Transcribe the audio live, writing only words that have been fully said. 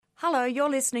Hello, you're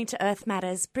listening to Earth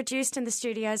Matters, produced in the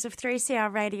studios of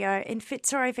 3CR Radio in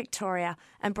Fitzroy, Victoria,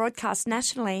 and broadcast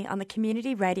nationally on the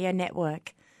Community Radio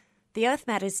Network. The Earth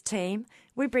Matters team,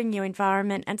 we bring you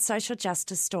environment and social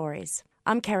justice stories.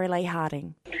 I'm Kerry Lee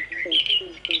Harding.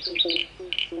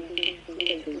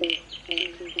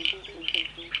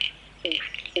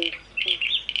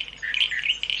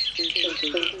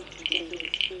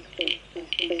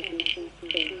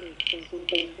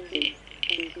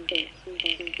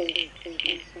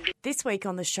 This week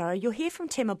on the show, you'll hear from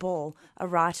Timma Ball, a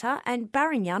writer and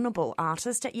Barrinyanabal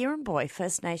artist at Yirramboi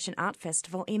First Nation Art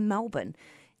Festival in Melbourne.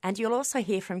 And you'll also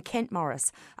hear from Kent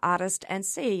Morris, artist and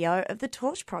CEO of the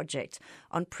Torch Project,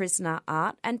 on prisoner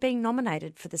art and being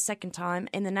nominated for the second time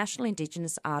in the National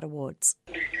Indigenous Art Awards.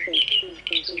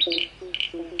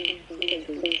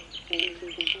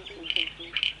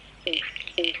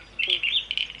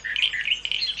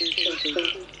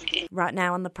 Right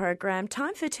now on the program,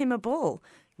 time for Timma Ball,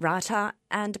 writer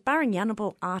and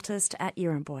Barrinyanabal artist at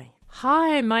Yirramboi.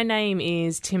 Hi, my name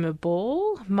is Timma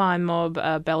Ball. My mob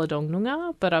are Balladong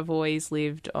Noongar, but I've always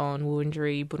lived on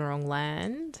Wurundjeri Bunurong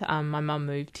land. My mum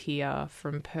moved here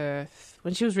from Perth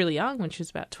when she was really young, when she was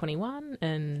about 21,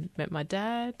 and met my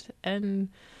dad, and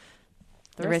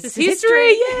the rest is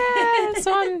history. Yeah,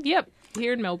 so I'm,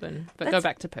 here in Melbourne, but go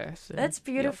back to Perth. That's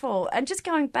beautiful. Yep. And just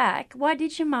going back, why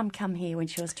did your mum come here when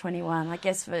she was 21? I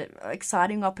guess for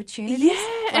exciting opportunities,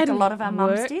 like a lot of our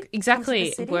mums did.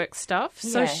 Exactly, work stuff. Yeah.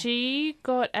 So she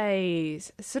got she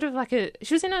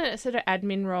was in a sort of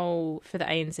admin role for the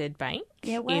ANZ Bank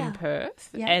in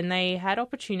Perth, and they had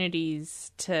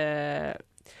opportunities to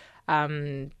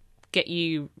get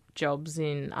you jobs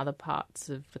in other parts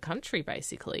of the country,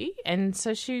 basically. And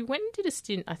so she went and did a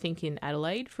stint, I think, in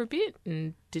Adelaide for a bit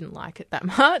and didn't like it that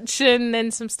much. And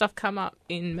then some stuff come up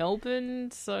in Melbourne.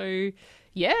 So,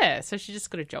 so she just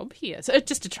got a job here. So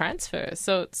just a transfer.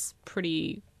 So it's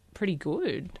pretty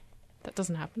good. That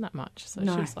doesn't happen that much, so she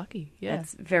was lucky. Yeah,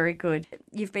 that's very good.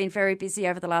 You've been very busy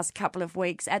over the last couple of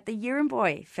weeks at the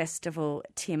Yirramboi Festival,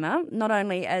 Timma, not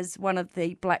only as one of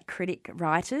the Black Critic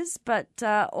writers, but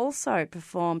also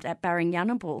performed at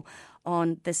Barrinyanabal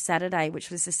on the Saturday, which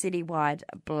was a citywide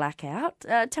blackout.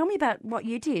 Tell me about what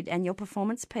you did and your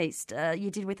performance piece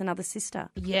you did with another sister.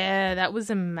 Yeah, that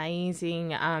was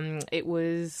amazing. It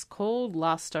was called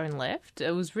Last Stone Left.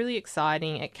 It was really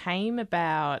exciting. It came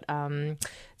about,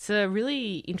 it's a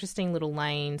really interesting little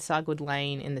lane, Sargood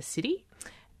Lane in the city.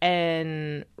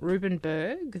 And Ruben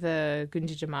Berg, the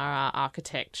Gunditjmara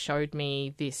architect, showed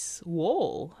me this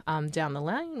wall down the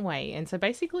laneway. And so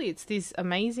basically it's this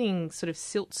amazing sort of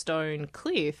siltstone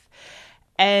cliff.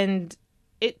 And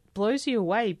it blows you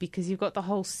away because you've got the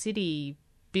whole city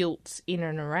built in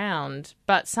and around,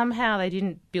 but somehow they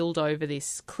didn't build over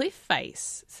this cliff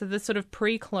face. So the sort of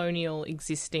pre-colonial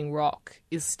existing rock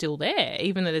is still there,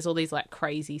 even though there's all these like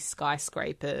crazy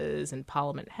skyscrapers and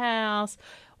Parliament House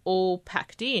all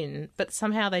packed in, but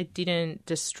somehow they didn't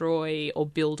destroy or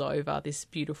build over this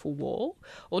beautiful wall.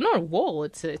 Or not a wall,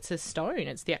 it's a stone.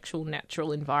 It's the actual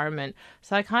natural environment.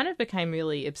 So I kind of became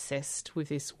really obsessed with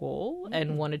this wall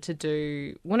and wanted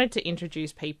to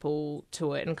introduce people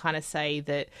to it and kind of say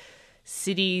that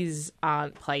cities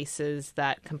aren't places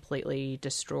that completely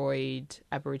destroyed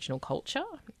Aboriginal culture.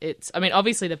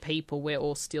 Obviously the people, we're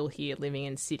all still here living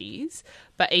in cities,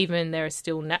 but even there are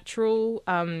still natural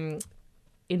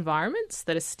environments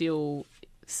that are still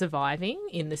surviving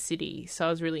in the city. So I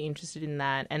was really interested in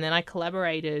that. And then I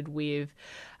collaborated with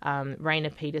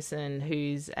Raina Peterson,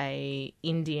 who's a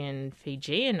Indian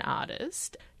Fijian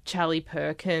artist. Charlie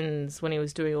Perkins, when he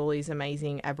was doing all these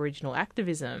amazing Aboriginal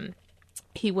activism,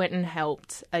 he went and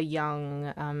helped a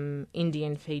young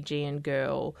Indian Fijian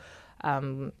girl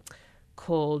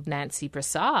called Nancy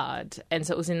Prasad. And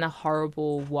so it was in the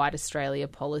horrible White Australia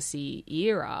policy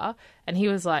era. And he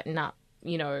was like, nah,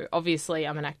 obviously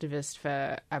I'm an activist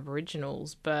for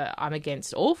Aboriginals, but I'm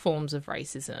against all forms of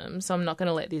racism, so I'm not going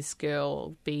to let this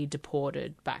girl be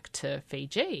deported back to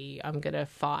Fiji. I'm going to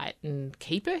fight and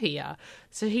keep her here.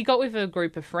 So he got with a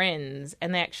group of friends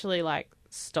and they actually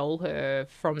stole her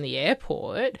from the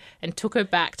airport and took her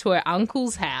back to her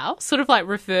uncle's house, sort of like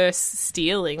reverse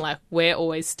stealing, like we're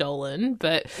always stolen.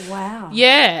 But wow.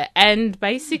 Yeah. And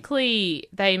basically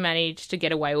they managed to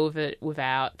get away with it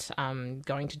without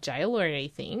going to jail or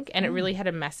anything. And it really had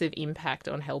a massive impact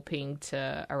on helping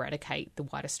to eradicate the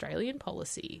White Australian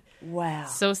policy. Wow.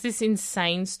 So it's this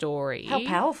insane story. How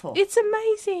powerful. It's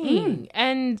amazing.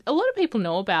 And a lot of people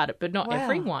know about it, but not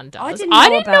everyone does. I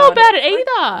didn't know about it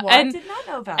either. And didn't I?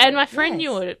 I know about And it. my friend Yes.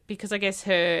 knew it because I guess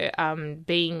her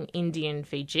being Indian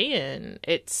Fijian,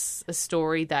 it's a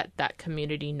story that that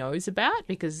community knows about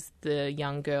because the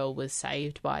young girl was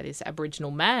saved by this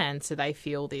Aboriginal man, so they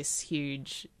feel this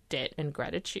huge debt and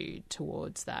gratitude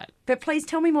towards that. But please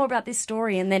tell me more about this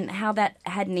story and then how that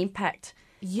had an impact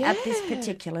at this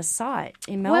particular site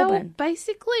in Well, Melbourne.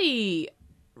 basically,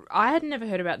 I had never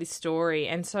heard about this story,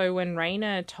 and so when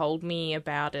Raina told me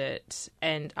about it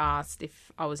and asked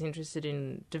if I was interested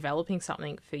in developing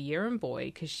something for Yirramboi,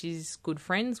 because she's good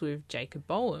friends with Jacob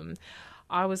Boehm,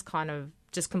 I was kind of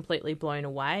just completely blown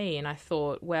away, and I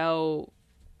thought, well,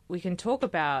 we can talk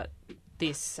about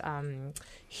this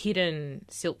hidden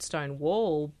siltstone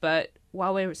wall, but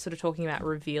while we're sort of talking about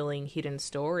revealing hidden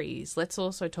stories, let's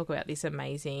also talk about this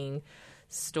amazing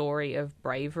story of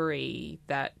bravery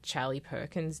that Charlie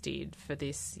Perkins did for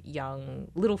this young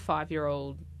little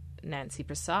 5-year-old Nancy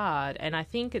Prasad. And I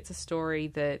think it's a story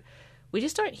that we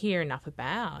just don't hear enough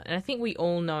about. And I think we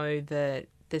all know that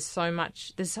there's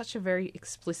such a very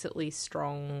explicitly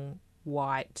strong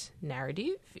white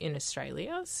narrative in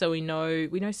Australia. So we know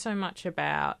so much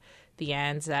about the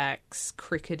Anzacs,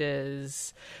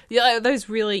 cricketers, those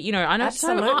really, I know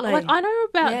Absolutely. I know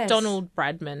about Yes. Donald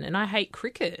Bradman, and I hate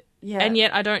cricket. Yeah. And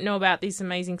yet I don't know about this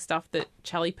amazing stuff that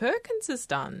Charlie Perkins has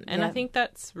done. And Yeah. I think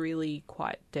that's really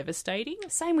quite devastating.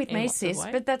 Same with in me, lots of sis,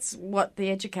 ways. but that's what the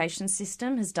education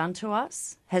system has done to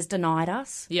us, has denied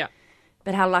us. Yeah.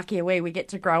 But how lucky are we get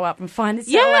to grow up and find this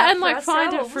out Yeah, and for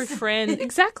find it ourselves. through friends.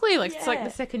 Exactly. It's like Yeah.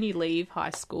 the second you leave high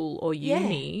school or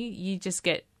uni, you just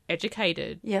get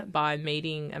educated Yep. by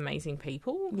meeting amazing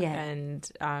people Yeah.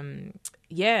 and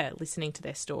listening to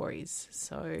their stories.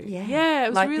 So Yeah, it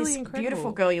was like really this incredible.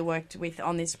 beautiful girl you worked with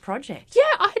on this project. Yeah,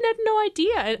 I had no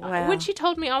idea. And Wow. when she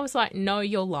told me, I was like, no,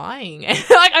 you're lying.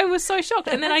 Like, I was so shocked.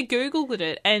 And then I Googled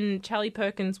it, and Charlie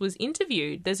Perkins was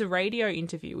interviewed. There's a radio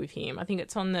interview with him. I think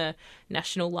it's on the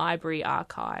National Library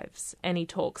archives. And he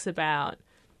talks about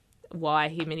why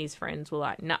him and his friends were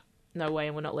like, nah, no way,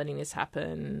 we're not letting this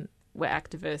happen. We're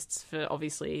activists for,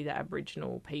 obviously, the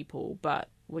Aboriginal people, but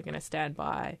we're going to stand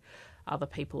by other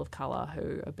people of colour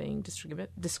who are being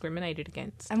discriminated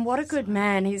against. And what a good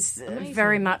man. He's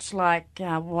very much like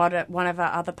one of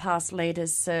our other past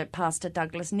leaders, Pastor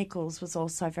Douglas Nichols, was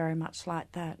also very much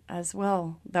like that as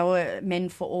well. They were men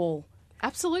for all,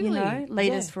 Absolutely.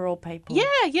 leaders Yeah. for all people.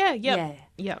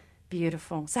 Yeah.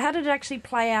 Beautiful. So how did it actually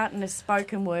play out in a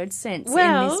spoken word sense in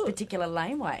Well, this particular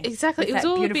laneway? exactly. With It was that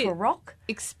all a beautiful bit rock.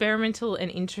 experimental and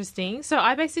interesting. So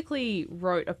I basically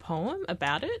wrote a poem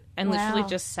about it and literally Wow.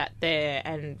 just sat there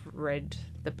and read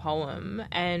the poem.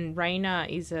 And Raina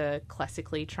is a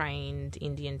classically trained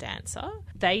Indian dancer.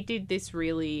 They did this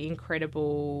really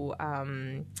incredible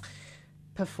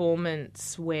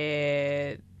performance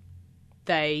where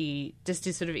they just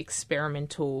did sort of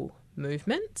experimental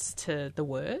movements to the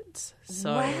words.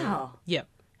 So, Wow. Yep.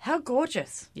 How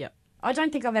gorgeous. Yep. I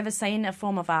don't think I've ever seen a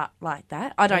form of art like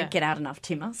that. I don't Yeah. get out enough,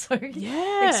 Timmer, so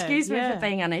Yeah, excuse me yeah. for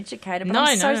being uneducated, but No,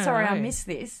 I'm so no, sorry I no. missed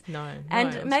this. No.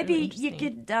 And it was maybe really you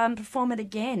interesting. could perform it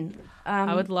again.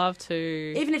 I would love to.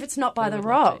 Even if it's not by I the would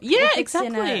rock. love to. Yeah, If it's in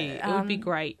exactly. It would be a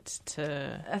great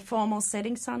to. a formal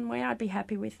setting somewhere, I'd be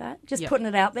happy with that. Just Yep. putting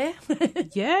it out there.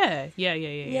 Yeah.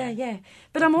 Yeah.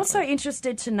 But I'm also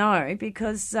interested to know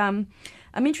because I'm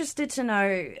interested to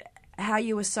know how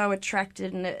you were so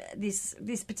attracted in this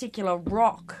particular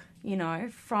rock,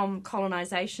 from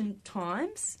colonisation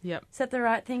times. Yep. Is that the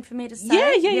right thing for me to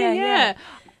say? Yeah. Yep.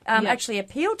 Actually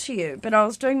appealed to you, but I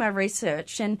was doing my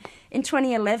research, and in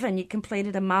 2011 you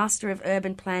completed a Master of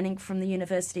Urban Planning from the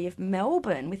University of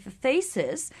Melbourne with a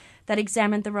thesis that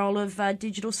examined the role of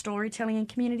digital storytelling in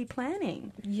community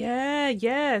planning.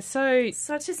 Yeah. So it's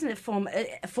just a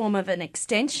form of an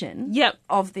extension Yep.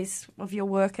 of your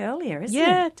work earlier, isn't it?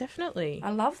 Yeah, definitely.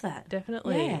 I love that.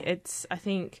 Definitely. Yeah. It's, I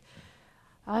think,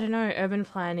 I don't know, urban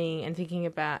planning and thinking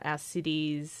about our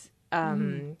cities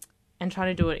and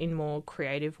trying to do it in more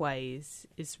creative ways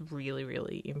is really,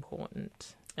 really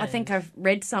important. I think I've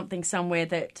read something somewhere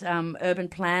that urban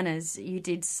planners, you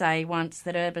did say once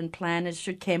that urban planners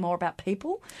should care more about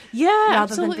people. Yeah,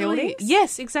 rather than absolutely. buildings?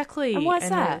 Yes, exactly. And why is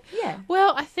that? Yeah.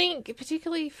 Well, I think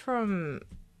particularly from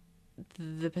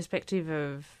the perspective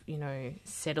of,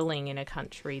 settling in a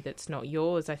country that's not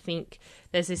yours, I think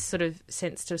there's this sort of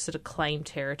sense to sort of claim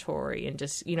territory and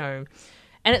just, and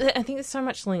I think it's so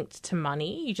much linked to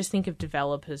money. You just think of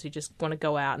developers who just want to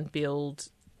go out and build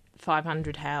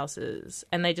 500 houses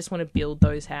and they just want to build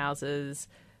those houses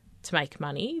to make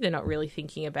money. They're not really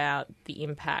thinking about the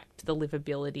impact, the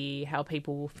livability, how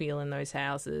people will feel in those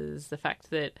houses, the fact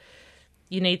that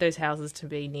you need those houses to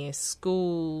be near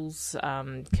schools,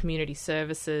 community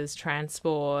services,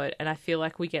 transport, and I feel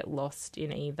like we get lost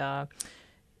in either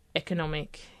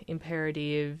economic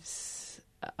imperatives,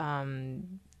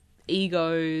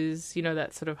 egos,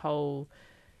 that sort of whole.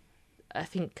 I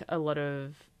think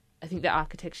the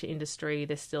architecture industry,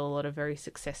 there's still a lot of very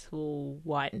successful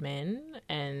white men,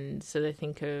 and so they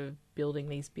think of building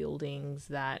these buildings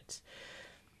that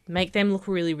make them look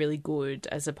really, really good,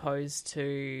 as opposed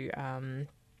to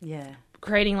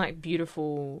creating like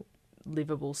beautiful,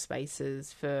 livable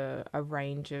spaces for a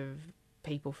range of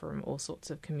people from all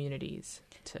sorts of communities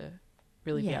to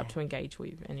really be able to engage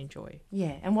with and enjoy.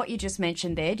 Yeah, and what you just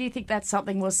mentioned there, do you think that's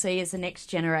something we'll see as the next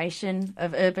generation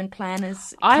of urban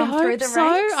planners come through the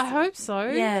ranks? I hope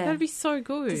so. Yeah. That'd be so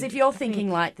good. Because if you're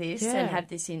thinking like this and have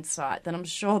this insight, then I'm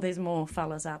sure there's more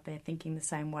fellas out there thinking the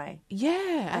same way.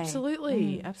 Yeah,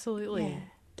 absolutely. Absolutely. Yeah.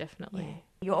 Definitely.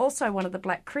 Yeah. You're also one of the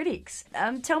Black Critics.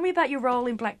 Tell me about your role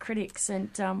in Black Critics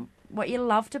and what you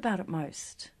loved about it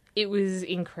most. It was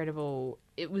incredible.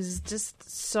 It was just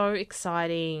so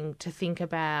exciting to think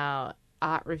about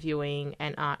art reviewing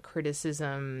and art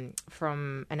criticism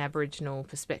from an Aboriginal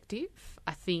perspective.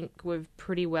 I think we're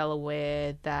pretty well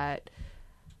aware that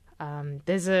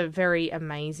there's a very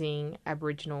amazing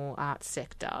Aboriginal art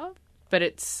sector, but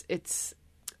it's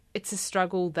a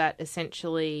struggle that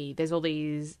essentially there's all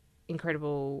these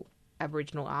incredible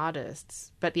Aboriginal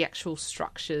artists, but the actual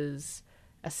structures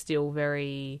are still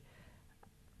very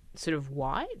sort of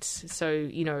white. So,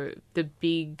 the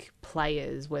big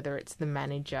players, whether it's the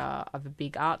manager of a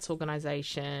big arts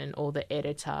organisation or the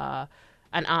editor,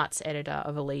 an arts editor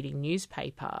of a leading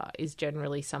newspaper, is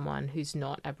generally someone who's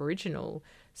not Aboriginal.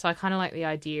 So I kind of like the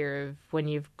idea of when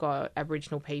you've got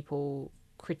Aboriginal people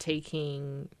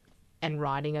critiquing and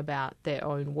writing about their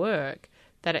own work,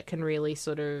 that it can really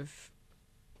sort of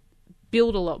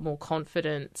build a lot more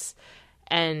confidence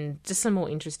and just some more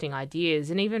interesting ideas.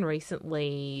 And even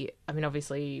recently, I mean,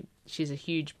 obviously she's a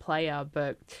huge player,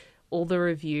 but all the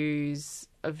reviews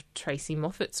of Tracy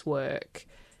Moffat's work,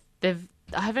 I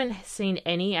haven't seen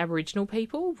any Aboriginal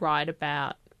people write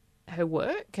about her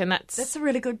work, and that's a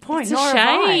really good point. It's a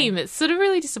shame. It's sort of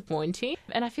really disappointing.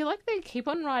 And I feel like they keep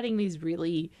on writing these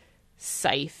really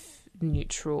safe,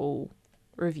 neutral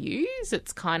reviews.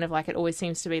 It's kind of like it always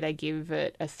seems to be they give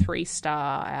it a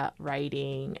 3-star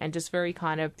rating and just very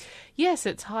kind of, yes,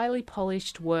 it's highly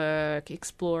polished work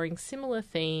exploring similar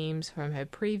themes from her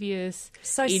previous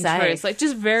interests. Safe. Like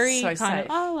just very so kind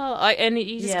safe. of, and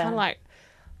you just kind of like,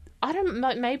 I don't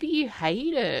know, maybe you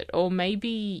hate it or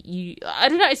maybe I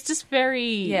don't know, it's just very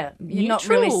you're neutral. not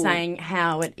really saying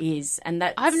how it is, and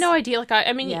that I have no idea. Like,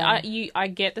 I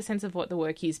get the sense of what the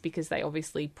work is because they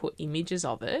obviously put images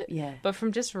of it. Yeah. But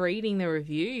from just reading the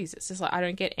reviews, it's just like I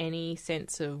don't get any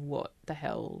sense of what the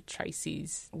hell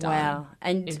Tracy's done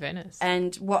in Venice.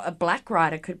 And what a black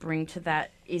writer could bring to that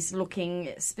is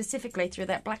looking specifically through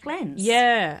that black lens.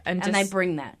 Yeah, and they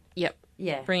bring that. Yep.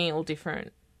 Yeah. Bringing all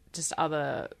different, just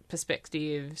other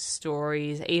perspectives,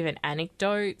 stories, even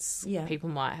anecdotes. Yeah. People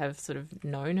might have sort of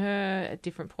known her at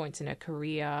different points in her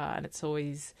career, and it's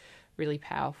always really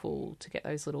powerful to get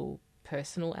those little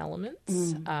personal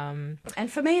elements. And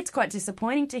for me, it's quite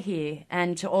disappointing to hear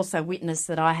and to also witness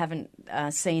that I haven't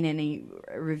seen any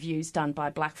reviews done by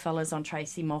blackfellas on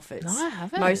Tracy Moffat's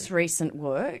most recent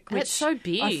work, which it's so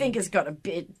big. I think has got a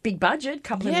big budget,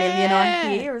 couple of million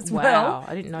I hear as well. Wow,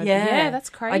 I didn't know. Yeah, that's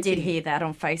crazy. I did hear that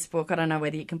on Facebook. I don't know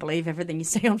whether you can believe everything you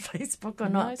see on Facebook or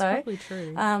not, it's though. Probably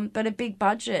true. But a big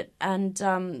budget, and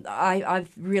I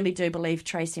really do believe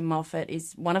Tracy Moffat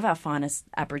is one of our finest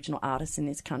Aboriginal artists in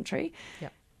this country.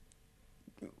 Yep.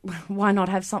 Why not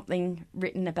have something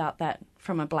written about that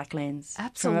from a black lens,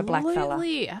 from a black fella?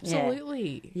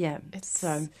 Absolutely. Yeah.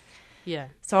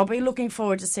 So I'll be looking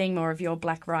forward to seeing more of your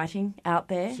black writing out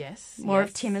there. Yes. More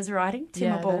of Timmer's writing,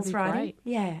 Timmer Ball's writing. Great.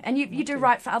 Yeah. And you do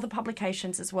write for other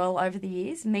publications as well over the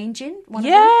years. Mean Gin, one of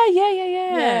them?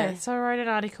 Yeah. So I wrote an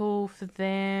article for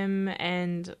them,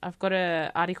 and I've got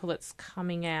an article that's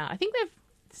coming out. I think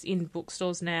it's in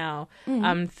bookstores now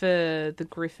for the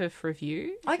Griffith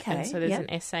Review. Okay. And so there's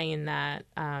an essay in that.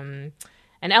 And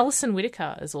Alison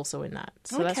Whittaker is also in that.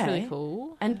 So that's really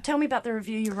cool. And tell me about the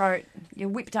review you wrote. You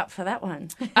whipped up for that one.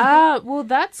 Well,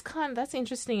 that's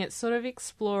interesting. It's sort of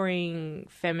exploring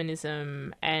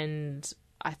feminism, and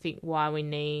I think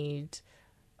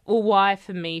why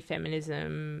for me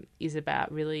feminism is about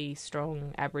really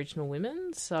strong Aboriginal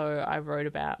women. So I wrote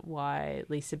about why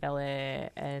Lisa Belair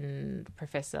and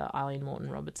Professor Eileen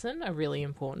Morton-Robertson are really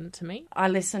important to me. I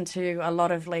listened to a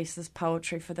lot of Lisa's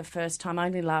poetry for the first time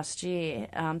only last year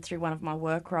through one of my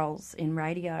work roles in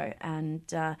radio, and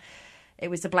it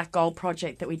was the Black Gold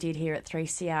project that we did here at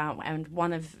 3CR, and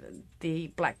one of the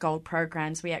Black Gold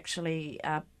programs we actually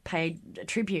paid a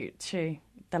tribute to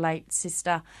the late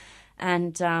sister.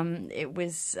 And it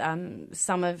was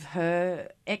some of her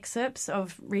excerpts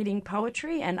of reading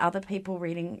poetry and other people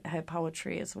reading her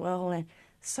poetry as well. And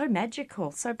so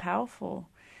magical, so powerful.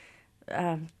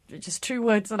 Just two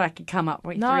words that I could come up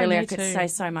with. No, really, me I could too. say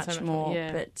so much more.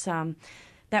 Yeah. But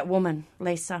that woman,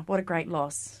 Lisa, what a great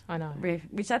loss. I know.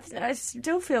 Which I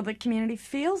still feel the community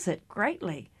feels it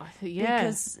greatly.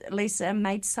 Because Lisa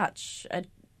made such a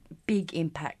big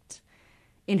impact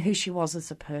in who she was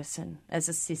as a person, as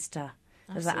a sister,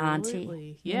 as an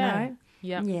auntie. Yeah.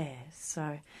 You know? Yeah.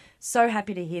 So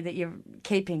happy to hear that you're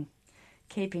keeping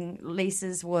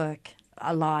Lisa's work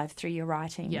alive through your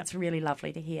writing. It's really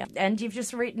lovely to hear. And you've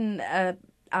just written an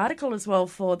article as well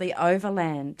for the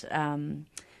Overland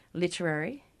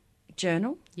Literary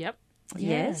Journal. Yep.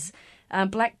 Yes.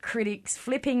 Black critics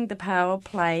flipping the power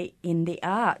play in the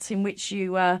arts, in which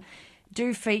you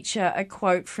do feature a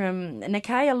quote from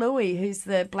Nakaya Louie, who's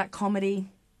the black comedy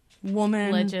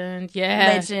woman.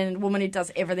 Legend, woman who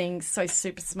does everything, so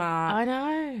super smart. I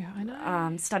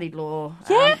know. Studied law.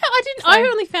 Yeah, I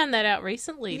only found that out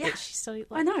recently that she studied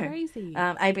like crazy.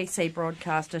 ABC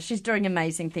broadcaster. She's doing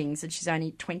amazing things, and she's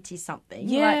only 20-something.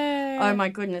 Yeah. Like, oh my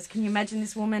goodness, can you imagine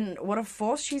this woman? What a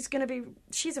force she's going to be.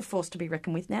 She's a force to be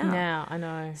reckoned with now. Now, I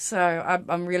know. So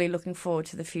I'm really looking forward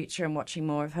to the future and watching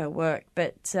more of her work.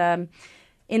 But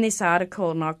in this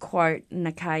article, and I'll quote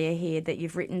Nakaya here, that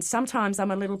you've written, sometimes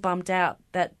I'm a little bummed out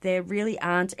that there really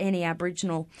aren't any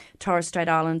Aboriginal, Torres Strait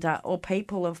Islander or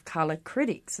people of colour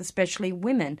critics, especially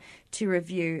women, to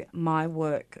review my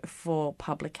work for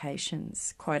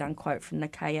publications, quote unquote, from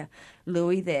Nakaya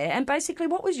Louie there. And basically,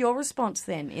 what was your response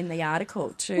then in the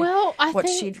article to what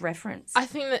she'd referenced? I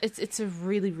think that it's a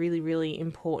really, really, really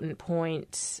important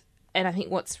point. And I think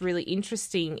what's really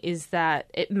interesting is that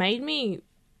it made me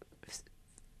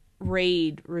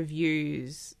read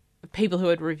reviews of people who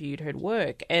had reviewed her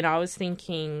work, and I was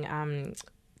thinking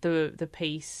the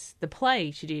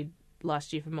play she did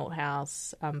last year for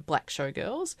Malthouse, Black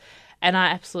Showgirls, and I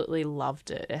absolutely loved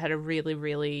it. It had a really,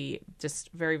 really just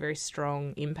very, very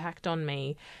strong impact on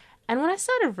me. And when I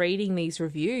started reading these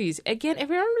reviews, again,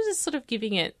 everyone was just sort of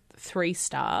giving it 3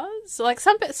 stars. Like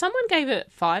someone gave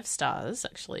it 5 stars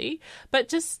actually, but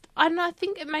just I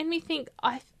think it made me think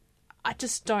I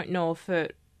just don't know if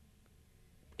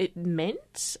it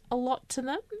meant a lot to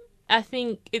them. I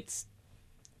think it's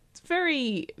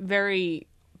very, very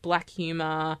black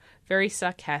humour, very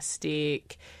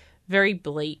sarcastic, very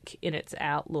bleak in its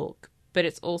outlook, but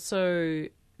it's also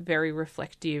very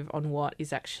reflective on what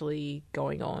is actually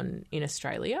going on in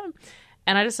Australia.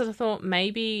 And I just sort of thought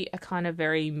maybe a kind of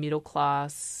very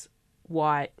middle-class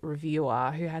white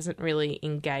reviewer who hasn't really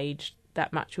engaged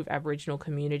that much with Aboriginal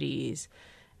communities,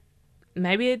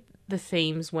 maybe the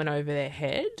themes went over their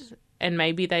head, and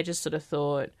maybe they just sort of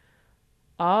thought,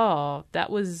 oh, that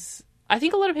was... I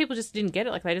think a lot of people just didn't get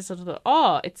it. Like, they just sort of thought,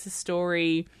 oh, it's a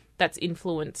story that's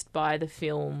influenced by the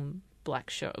film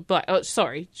Showgirls.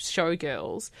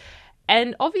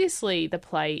 And obviously the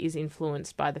play is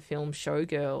influenced by the film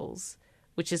Showgirls,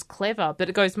 which is clever, but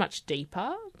it goes much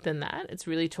deeper than that. It's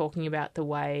really talking about the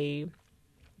way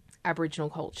Aboriginal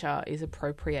culture is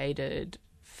appropriated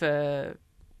for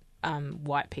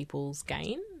white people's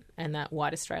gain, and that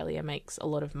white Australia makes a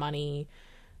lot of money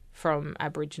from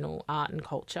Aboriginal art and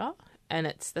culture, and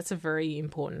that's a very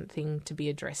important thing to be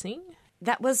addressing.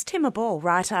 That was Timma Ball,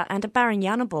 writer and a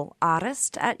Baranyanabal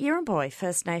artist at Yirramboi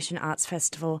First Nation Arts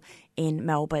Festival in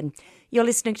Melbourne. You're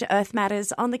listening to Earth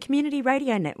Matters on the Community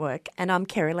Radio Network, and I'm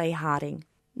Kerry-Lee Harding.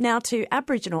 Now to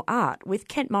Aboriginal art with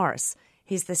Kent Morris.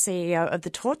 He's the CEO of the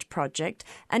Torch Project,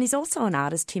 and he's also an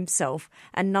artist himself,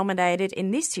 and nominated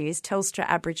in this year's Telstra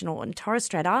Aboriginal and Torres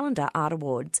Strait Islander Art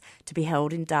Awards to be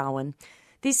held in Darwin.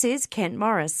 This is Kent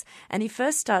Morris, and he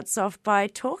first starts off by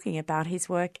talking about his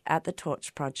work at the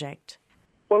Torch Project.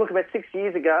 Well, look, about 6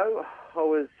 years ago, I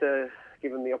was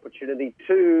given the opportunity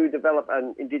to develop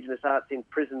an Indigenous arts in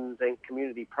prisons and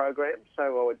community program. So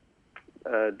I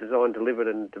would design, deliver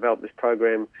and develop this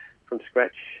program from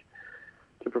scratch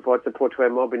to provide support to our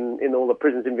mob in all the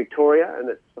prisons in Victoria, and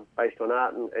it's based on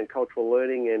art and cultural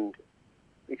learning and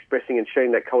expressing and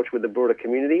sharing that culture with the broader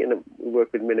community. And we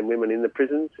work with men and women in the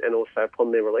prisons and also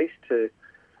upon their release to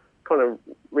kind of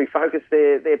refocus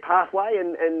their pathway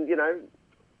and you know,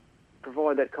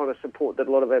 provide that kind of support that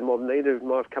a lot of our mob need who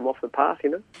might have come off the path,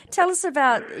 you know. Tell us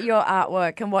about your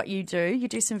artwork and what you do. You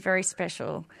do some very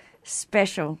special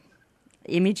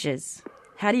images.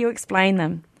 How do you explain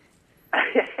them?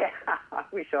 I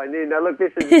wish I knew. Now, look,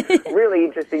 this is really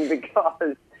interesting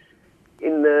because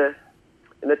in the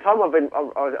time I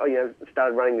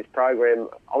started running this program,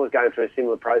 I was going through a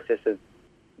similar process of,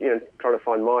 trying to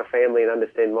find my family and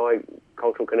understand my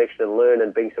cultural connection and learn,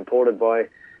 and being supported by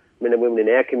men and women in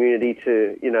our community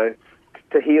to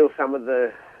heal some of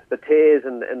the tears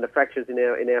and the fractures in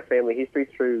our family history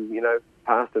through,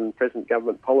 past and present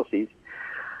government policies.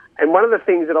 And one of the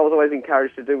things that I was always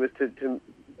encouraged to do was to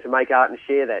make art and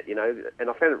share that, and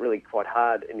I found it really quite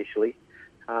hard initially.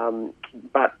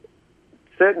 But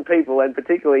certain people, and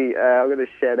particularly I'm going to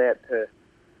shout out to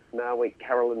Nawi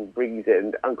Carolyn Briggs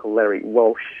and Uncle Larry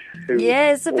Walsh.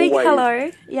 Yes, a big hello.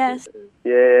 Yes.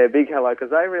 Yeah, big hello, because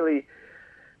they really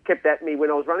kept at me when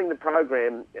I was running the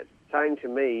program, saying to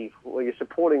me, well, you're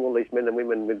supporting all these men and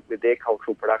women with their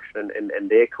cultural production and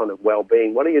their kind of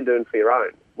well-being. What are you doing for your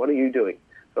own? What are you doing?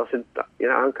 So I said,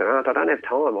 Uncle and Aunt, I don't have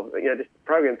time. This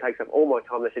program takes up all my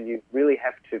time. They said, you really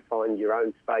have to find your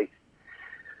own space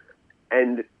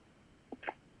and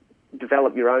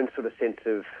develop your own sort of sense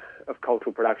of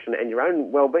cultural production and your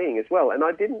own well-being as well. And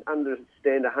I didn't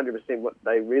understand 100% what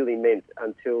they really meant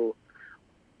until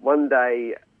one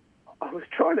day I was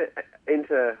trying to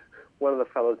enter one of the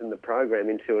fellows in the program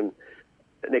into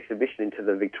an exhibition into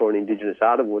the Victorian Indigenous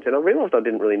Art Awards, and I realised I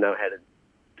didn't really know how to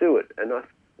do it. And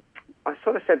I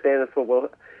sort of sat down and thought, well,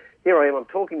 here I am, I'm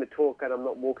talking the talk and I'm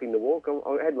not walking the walk.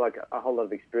 I had like a whole lot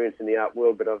of experience in the art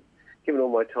world, but I've given all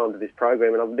my time to this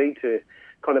program, and I need to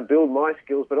kind of build my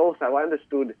skills. But also I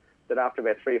understood that after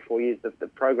about 3 or 4 years, the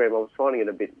program, I was finding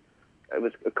it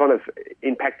was kind of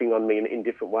impacting on me in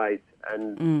different ways.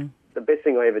 And the best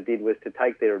thing I ever did was to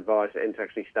take their advice and to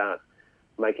actually start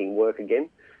making work again.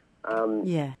 And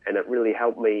it really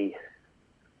helped me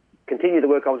continue the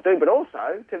work I was doing, but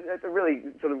also to really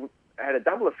sort of had a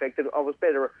double effect that I was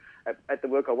better at the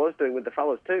work I was doing with the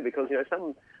fellows too, because,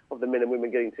 some of the men and women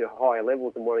getting to higher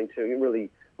levels and wanting to really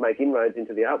make inroads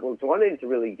into the art world. So I needed to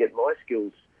really get my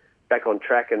skills back on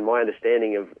track and my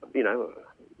understanding of,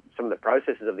 some of the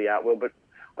processes of the art world. But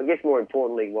I guess more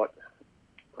importantly, what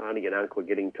Auntie and Uncle were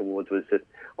getting towards was that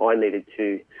I needed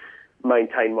to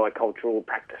maintain my cultural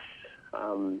practice.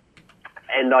 And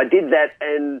I did that,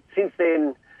 and since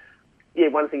then,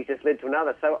 one thing's just led to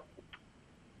another. So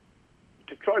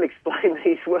to try and explain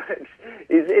these works,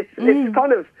 it's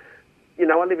kind of,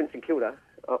 I live in St Kilda.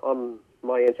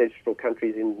 My ancestral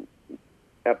country's in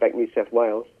outback New South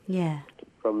Wales. Yeah.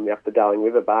 From up the Darling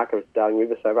River, Barker, Darling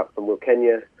River, so up from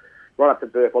Wilcannia, right up to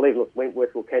Burke. Well, even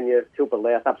Wentworth, Wilcannia, Tilpa,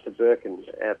 Louth, up to Burke and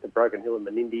out to Broken Hill and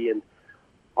Menindee. And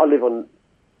I live on,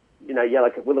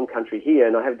 Yallock Willem country here,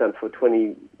 and I have done for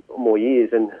 20 or more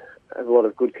years, and have a lot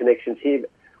of good connections here.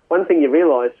 But one thing you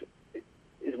realise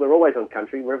is we're always on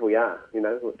country wherever we are.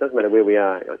 It doesn't matter where we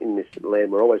are in this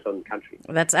land, we're always on country.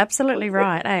 That's absolutely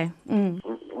right, eh?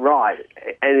 Right,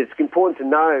 and it's important to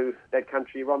know that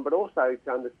country you're on, but also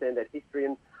to understand that history.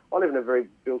 And I live in a very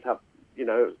built-up,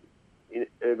 in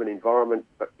urban environment,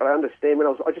 but I understand when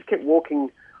I just kept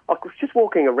walking. I was just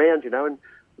walking around, and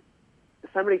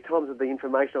so many times with the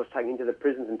information I was taking into the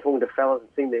prisons and talking to fellows and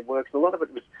seeing their works, and a lot of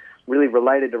it was really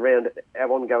related around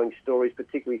our ongoing stories,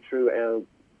 particularly through our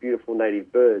beautiful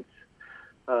native birds.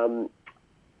 And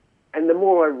the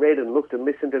more I read and looked and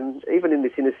listened, and even in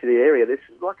this inner city area, there's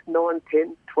like 9,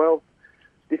 10, 12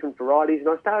 different varieties, and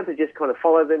I started to just kind of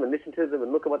follow them and listen to them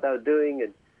and look at what they were doing,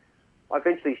 and I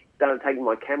eventually started taking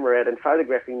my camera out and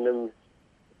photographing them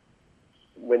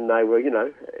when they were,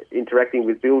 interacting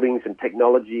with buildings and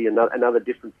technology and other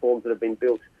different forms that have been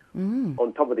built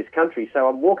on top of this country. So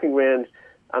I'm walking around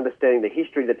understanding the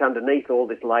history that's underneath all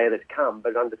this layer that's come,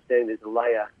 but understanding there's a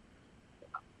layer,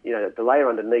 the layer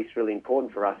underneath is really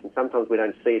important for us, and sometimes we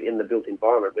don't see it in the built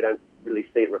environment. We don't really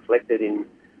see it reflected in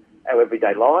our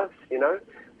everyday lives,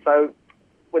 So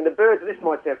when the birds, this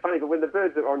might sound funny, but when the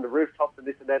birds are on the rooftops and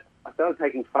this and that, I started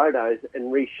taking photos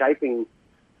and reshaping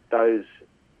those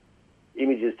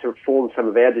images to form some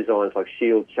of our designs, like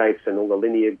shield shapes and all the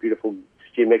linear, beautiful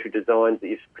geometric designs that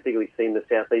you've particularly seen in the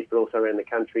southeast, but also around the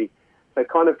country. So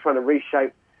kind of trying to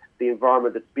reshape the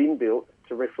environment that's been built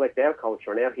to reflect our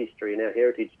culture and our history and our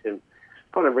heritage, to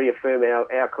kind of reaffirm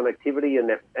our connectivity and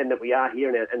that we are here,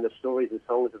 and the stories and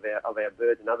songs of our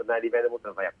birds and other native animals,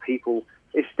 of our people,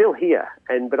 is still here.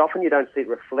 But often you don't see it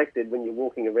reflected when you're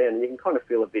walking around, and you can kind of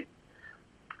feel a bit,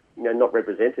 not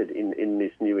represented in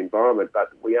this new environment.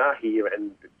 But we are here,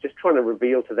 and just trying to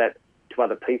reveal to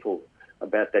other people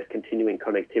about that continuing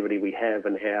connectivity we have,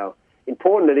 and how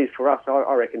important it is for us,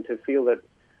 I reckon, to feel that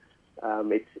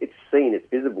it's seen, it's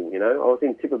visible. I was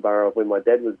in Tibooburra when my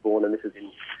dad was born, and this is in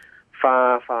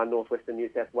far, far northwestern New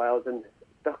South Wales, and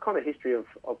the kind of history of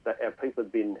our people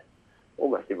have been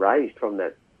almost erased from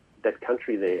that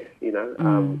country there.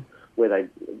 where they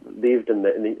lived, and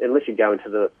unless you go into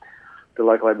the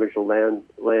local Aboriginal Land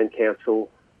Council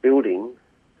building,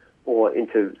 or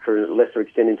for a lesser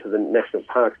extent into the National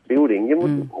Parks building, you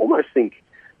would almost think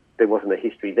there wasn't a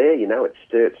history there. It's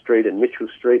Sturt Street and Mitchell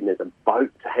Street, and there's a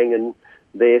boat hanging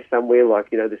there somewhere, like,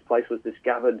 this place was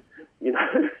discovered, You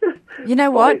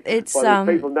know what? It's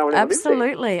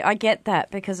absolutely. I get that,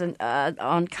 because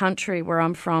on country where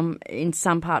I'm from, in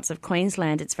some parts of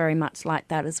Queensland, it's very much like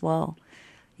that as well.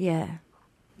 Yeah.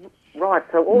 Right.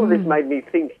 So all of this made me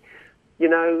think,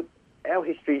 our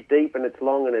history's deep and it's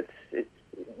long and it's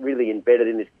really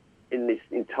embedded in this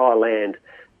entire land,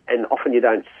 and often you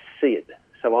don't see it.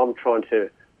 So I'm trying to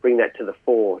bring that to the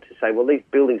fore, to say, well, these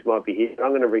buildings might be here, but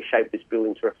I'm going to reshape this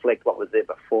building to reflect what was there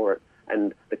before it.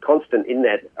 And the constant in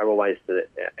that are always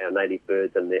our native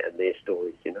birds and their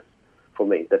stories, For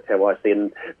me, that's how I see it.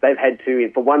 And they've had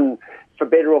to, for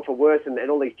better or for worse, and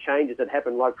all these changes that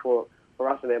happen, like for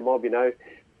us and our mob,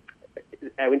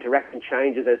 our interaction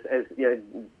changes as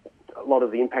a lot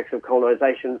of the impacts of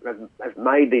colonisation have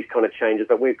made these kind of changes,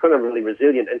 but we're kind of really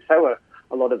resilient, and so are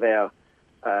a lot of our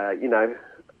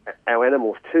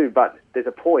animals too. But there's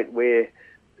a point where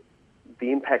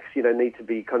the impacts, need to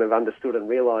be kind of understood and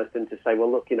realised, and to say,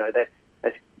 well, look,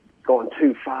 that's gone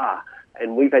too far,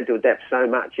 and we've had to adapt so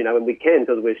much, and we can,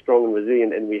 because we're strong and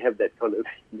resilient and we have that kind of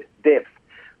depth.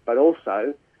 But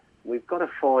also, we've got to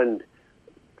find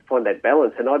that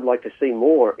balance, and I'd like to see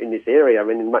more in this area. I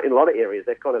mean, in a lot of areas,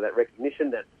 that kind of that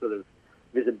recognition, that sort of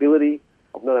visibility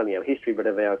of not only our history but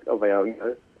of our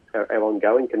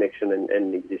ongoing connection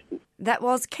and existence. That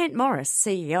was Kent Morris,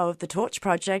 CEO of the Torch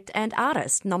Project and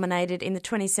artist nominated in the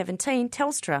 2017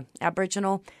 Telstra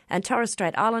Aboriginal and Torres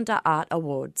Strait Islander Art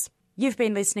Awards. You've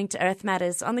been listening to Earth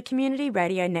Matters on the Community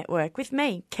Radio Network with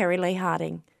me, Kerry Lee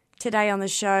Harding. Today on the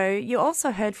show, you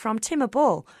also heard from Timur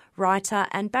Ball, writer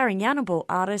and Barinyanabul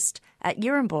artist at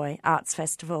Yirramboi Arts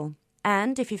Festival.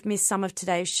 And if you've missed some of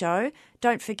today's show,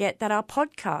 don't forget that our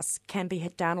podcasts can be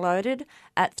downloaded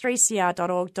at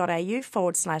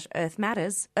 3cr.org.au/Earth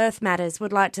Matters. Earth Matters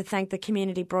would like to thank the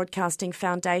Community Broadcasting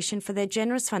Foundation for their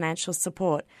generous financial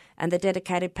support, and the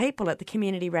dedicated people at the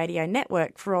Community Radio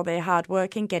Network for all their hard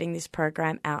work in getting this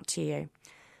program out to you.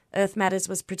 Earth Matters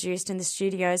was produced in the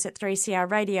studios at 3CR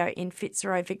Radio in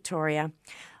Fitzroy, Victoria.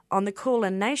 On the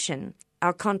Kulin Nation,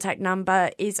 our contact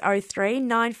number is 03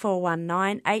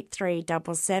 9419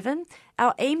 8377.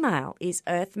 Our email is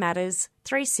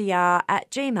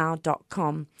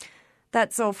earthmatters3cr@gmail.com.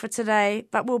 That's all for today,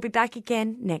 but we'll be back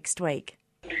again next week.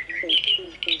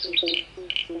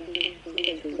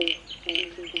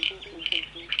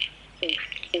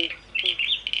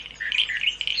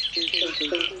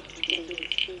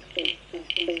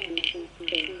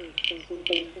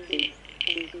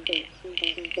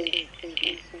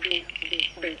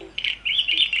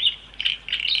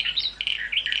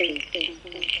 Thank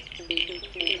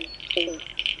you.